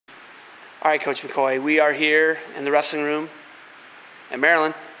All right, Coach McCoy, we are here in the wrestling room at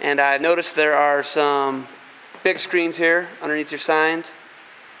Maryland, and I noticed there are some big screens here underneath your signs.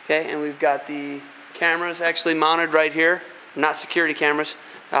 Okay, and we've got the cameras actually mounted right here, not security cameras.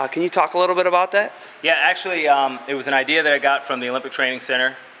 Can you talk a little bit about that? Yeah, actually, it was an idea that I got from the Olympic Training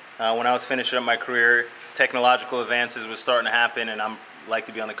Center when I was finishing up my career. Technological advances was starting to happen, and I like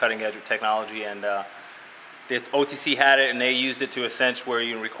to be on the cutting edge of technology. And the OTC had it, and they used it to a sense where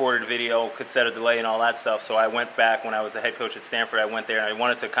you recorded video, could set a delay, and all that stuff. So I went back when I was the head coach at Stanford. I went there, and I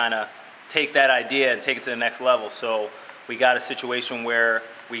wanted to kind of take that idea and take it to the next level. So we got a situation where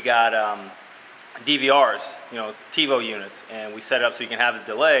we got DVRs, TiVo units, and we set it up so you can have the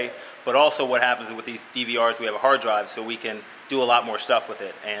delay. But also, what happens with these DVRs, we have a hard drive, so we can do a lot more stuff with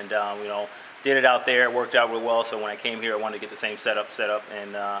it. And did it out there, it worked out real well. So when I came here, I wanted to get the same setup,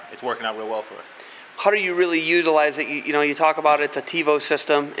 and it's working out real well for us. How do you really utilize it? You talk about it's a TiVo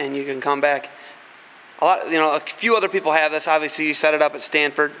system, and you can come back. A few other people have this. Obviously, you set it up at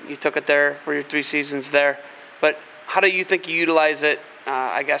Stanford. You took it there for your 3 seasons there. But how do you think you utilize it,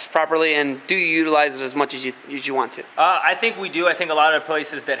 I guess, properly? And do you utilize it as much as you want to? I think we do. I think a lot of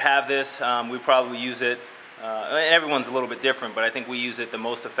places that have this, we probably use it. And everyone's a little bit different, but I think we use it the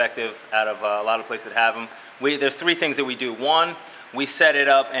most effective out of a lot of places that have them. There's 3 things that we do. One, we set it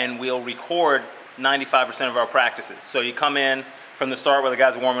up and we'll record 95% of our practices. So you come in from the start where the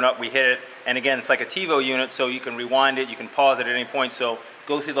guys are warming up, we hit it, and again, it's like a TiVo unit, so you can rewind it, you can pause it at any point, so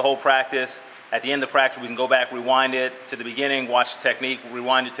go through the whole practice. At the end of the practice, we can go back, rewind it to the beginning, watch the technique,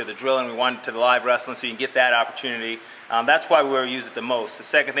 rewind it to the drilling, rewind it to the live wrestling, so you can get that opportunity. That's why we use it the most. The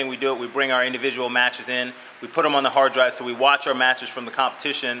second thing we do, we bring our individual matches in, we put them on the hard drive, so we watch our matches from the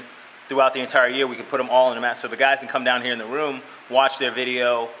competition throughout the entire year. We can put them all in the match, so the guys can come down here in the room, watch their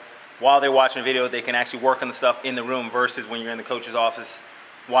video. While they're watching a video, they can actually work on the stuff in the room versus when you're in the coach's office,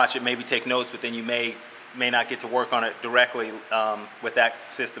 watch it, maybe take notes, but then you may not get to work on it directly with that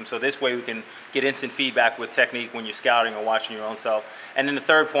system. So this way we can get instant feedback with technique when you're scouting or watching your own self. And then the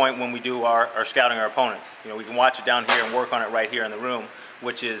third point, when we do our scouting our opponents, we can watch it down here and work on it right here in the room,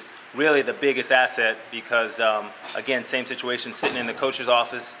 which is really the biggest asset because, again, same situation, sitting in the coach's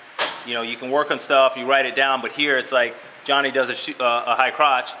office, you can work on stuff, you write it down, but here it's like, Johnny does a high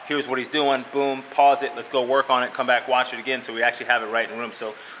crotch, here's what he's doing, boom, pause it, let's go work on it, come back, watch it again, so we actually have it right in the room.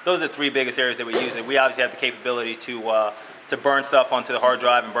 So those are the 3 biggest areas that we use it. We obviously have the capability to burn stuff onto the hard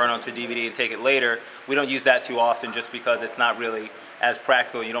drive and burn onto DVD and take it later. We don't use that too often just because it's not really as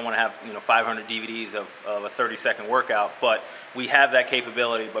practical. You don't want to have 500 DVDs of a 30-second workout, but we have that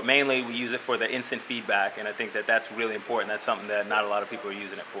capability. But mainly we use it for the instant feedback, and I think that that's really important. That's something that not a lot of people are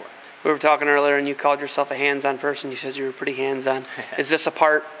using it for. We were talking earlier, and you called yourself a hands-on person. You said you were pretty hands-on. Is this a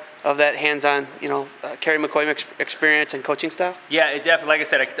part of that hands-on, Kerry McCoy experience and coaching style? Yeah, it definitely. Like I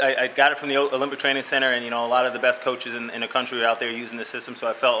said, I got it from the Olympic Training Center, and a lot of the best coaches in the country are out there using the system. So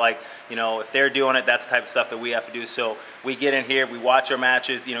I felt like, if they're doing it, that's the type of stuff that we have to do. So we get in here, we watch our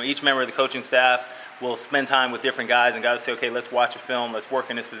matches. Each member of the coaching staff will spend time with different guys, and guys say, okay, let's watch a film, let's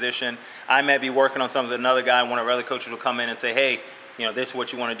work in this position. I may be working on something with another guy, and one of our other coaches will come in and say, hey, this is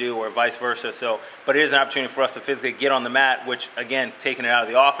what you want to do, or vice versa. So, but it is an opportunity for us to physically get on the mat, which, again, taking it out of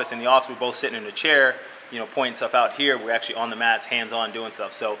the office. In the office, we're both sitting in a chair, pointing stuff out. Here, we're actually on the mats, hands-on, doing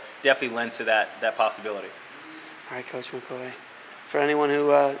stuff. So definitely lends to that possibility. All right, Coach McCoy. For anyone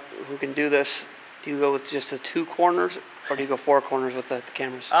who can do this, do you go with just the 2 corners, or do you go 4 corners with the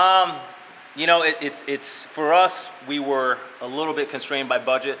cameras? It's for us, we were a little bit constrained by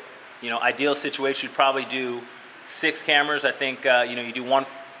budget. Ideal situation, you'd probably do 6 cameras. I think you do 1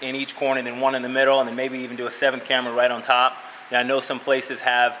 in each corner and then 1 in the middle, and then maybe even do a 7th camera right on top. Now, I know some places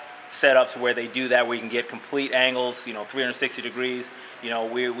have setups where they do that, where you can get complete angles, 360 degrees.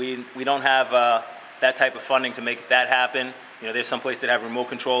 We don't have that type of funding to make that happen. There's some places that have remote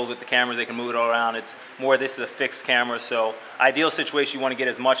controls with the cameras, they can move it all around. It's more, this is a fixed camera, so ideal situation, you want to get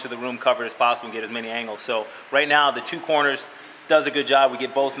as much of the room covered as possible and get as many angles. So right now, the 2 corners does a good job. We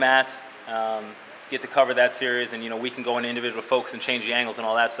get both mats. Get to cover that series, and we can go into individual folks and change the angles and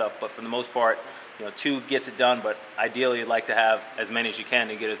all that stuff. But for the most part, 2 gets it done. But ideally, you'd like to have as many as you can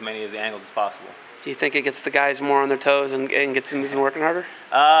to get as many of the angles as possible. Do you think it gets the guys more on their toes and gets them moving, working harder?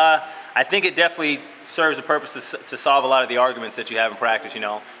 I think it definitely serves a purpose to solve a lot of the arguments that you have in practice.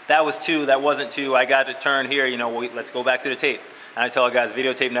 That was 2, that wasn't 2. I got to turn here. Let's go back to the tape. And I tell our guys,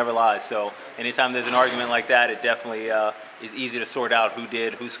 videotape never lies. So anytime there's an argument like that, it definitely is easy to sort out who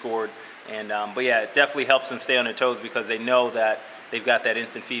did, who scored. And but yeah, it definitely helps them stay on their toes because they know that they've got that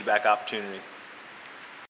instant feedback opportunity.